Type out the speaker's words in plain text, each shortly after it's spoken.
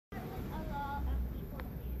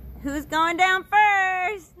Who's going down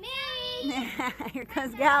first? Me! Here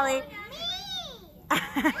comes Gally. Me!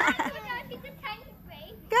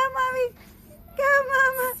 Go, Mommy. Go,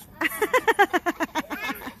 Mama.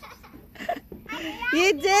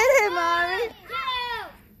 You did it, Mommy.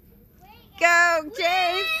 Go,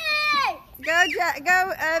 James. Go,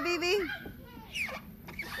 Bibi.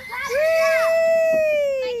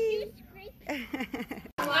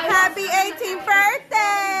 Happy 18th birthday!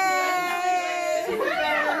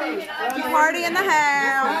 Party in the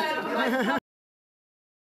house.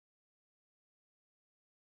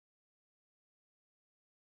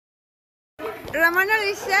 Ramón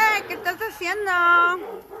dice, ¿qué estás haciendo?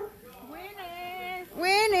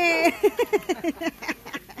 Winning.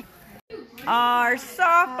 Our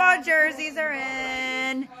softball jerseys are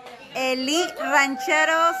in. Elite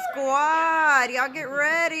Ranchero Squad. Y'all get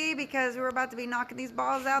ready because we're about to be knocking these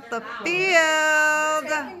balls out the field.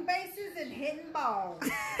 Taking bases and hitting balls.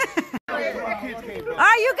 Oh,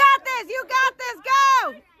 you got this. You got this.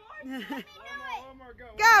 Go.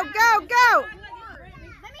 Go, go, go.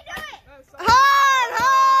 Let me do it. Hard,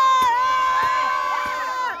 hard.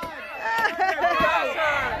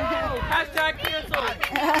 Hashtag canceled.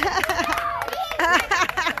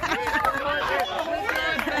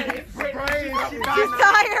 She's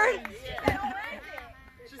tired.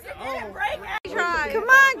 Come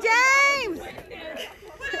on, James.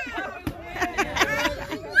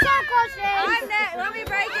 So close, James. I'm next. Let me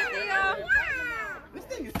break it, Theo. This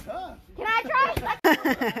thing is tough. Can I try?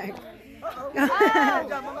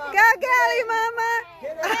 Go, Gally, Mama.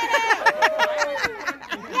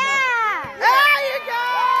 Yeah. There you go.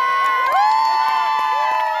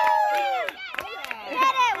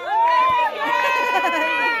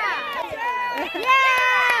 Get it.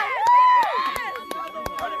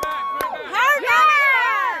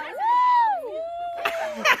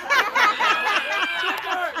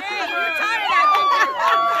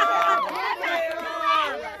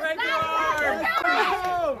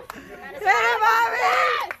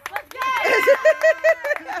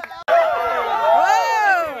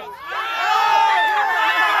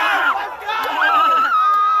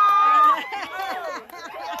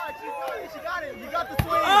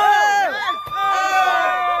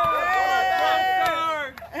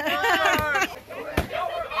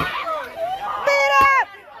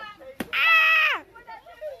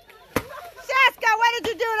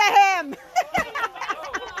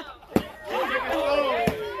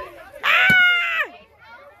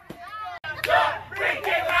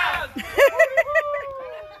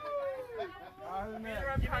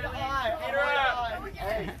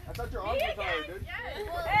 I thought your arms were tired, dude.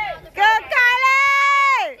 Go,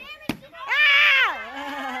 Kylie! Ah!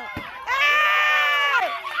 Ah!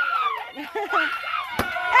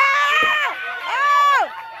 Ah! Oh!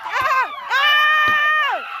 Oh! Oh!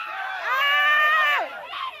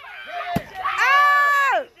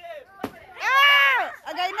 Oh!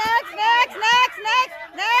 Okay, next.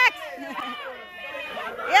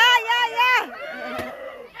 Yeah.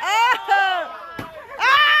 Oh!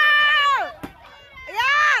 Oh!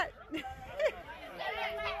 Yeah!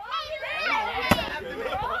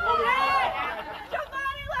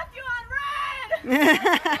 Somebody left you on red!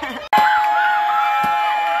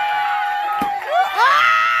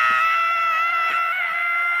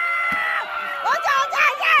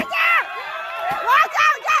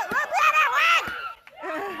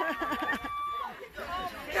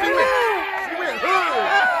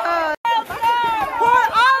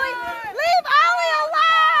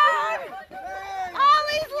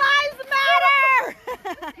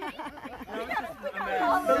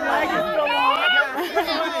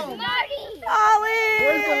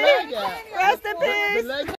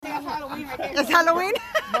 It's Halloween?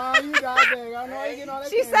 Mom, you got that. I know how you get all that.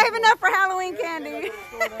 She's saving up for Halloween candy.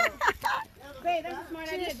 Babe, that's a smart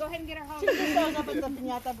idea. Go ahead and get her home. She just shows up at the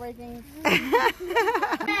piñata breaking.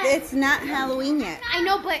 It's not Halloween yet. I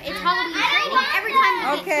know, but it's Halloween training every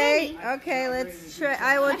time. Okay, let's try.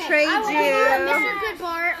 I will trade I will you. give you a Mr. Good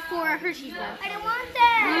bar for a Hershey's bar. I don't want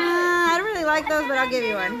that. I don't really like those, but I'll give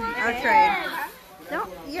you one. I'll trade. Don't.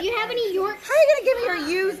 Do you have any York? How are you gonna give me your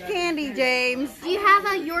used candy, James? Do you have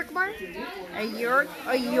a York bar? A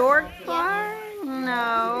York bar?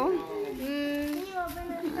 No.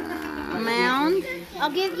 Mound. I'll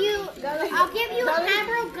give you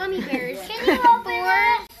Hambro gummy bears. Can you open it?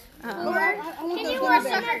 Can you wear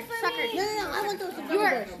suckers? No, I want those gummy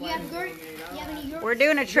York. bears. You have York? You have any York? We're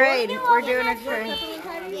doing a trade. We're doing a trade.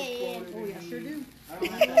 Yeah. Oh, yeah, sure do.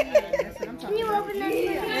 Can you open this?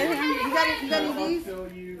 You got any of these?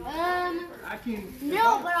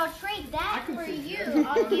 No, but I'll trade that for you.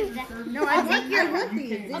 I'll give that. No, I think you're with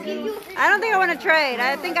these. I'll give you. I don't think I want to trade.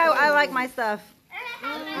 I think I like my stuff.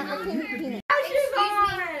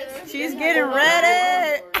 She's getting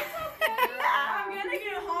ready. I'm gonna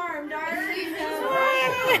get harmed, aren't you?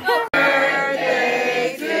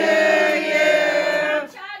 Birthday to you.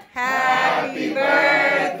 Happy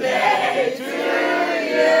birthday to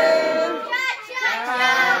you.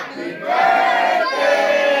 Happy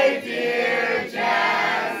birthday, dear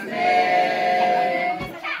Jazmin.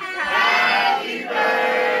 Happy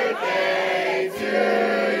birthday to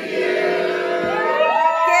you.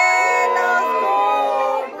 Que los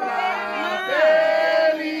cumpla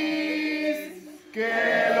feliz. Que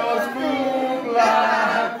los cumpla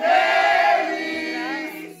feliz.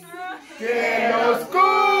 Que los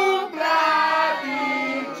cumpla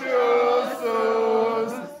dichosos.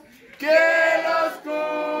 Que los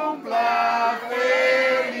cumpla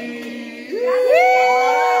feliz.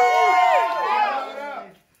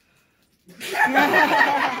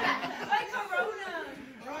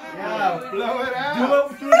 Yeah, blow it out. Do it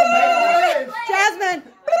through the middle. Jazmin.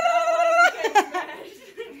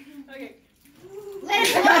 Okay.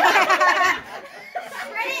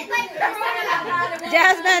 Spread it like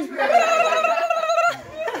Jazmin.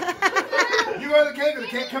 You are the cake, but it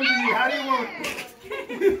can't come to you. How do you want it?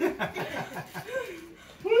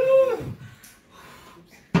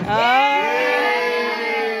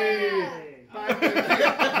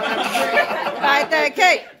 Bite the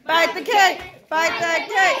cake. Bite the cake. Bite the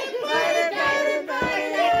cake. Bite it, bite it, bite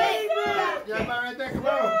it. Yeah, right there. Come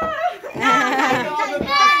on.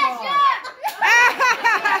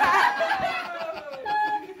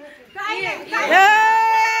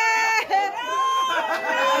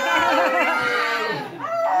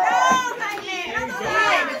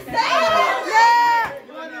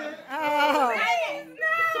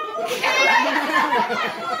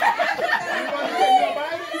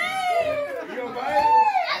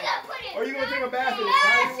 Or you gonna take a bath in it?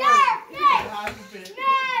 How you want it?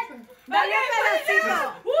 Dale un pedacito.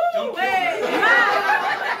 I'll do it.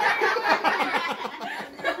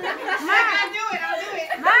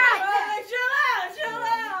 Chill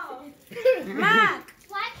out.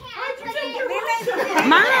 Why can't I put it?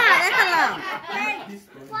 Ma, déjala.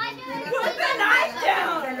 Why do I Put the knife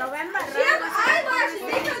down. She has eyelashes.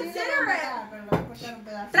 Be considerate.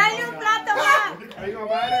 Tráele un plato, Ma. Are you gonna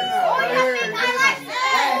bite it or not?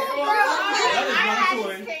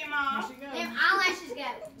 Came off. Them eyelashes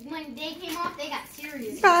got, when they came off, they got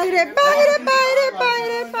serious. Bite it, bite it, bite it,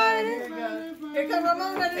 bite it, bite it. Hey, don't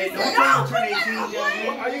turn 18,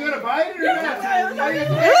 Jazmin. Are you gonna bite it or not?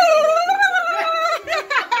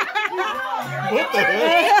 What the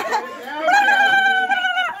heck?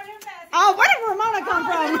 Oh, where did Ramona come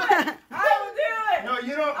from? I will do it. No,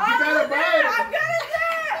 you don't. You gotta bite I'm it. gonna do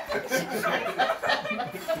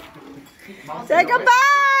it. Say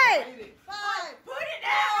goodbye. Put it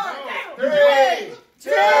down. 3, 2,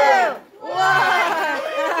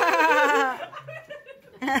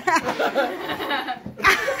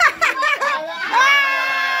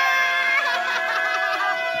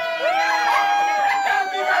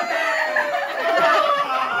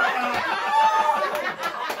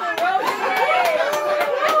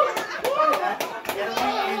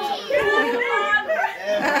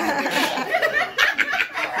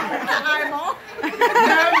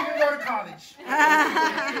 now you can go to college.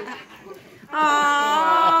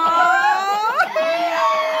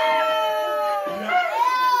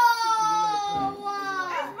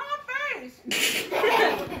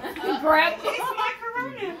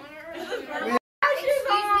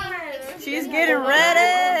 She's getting ready.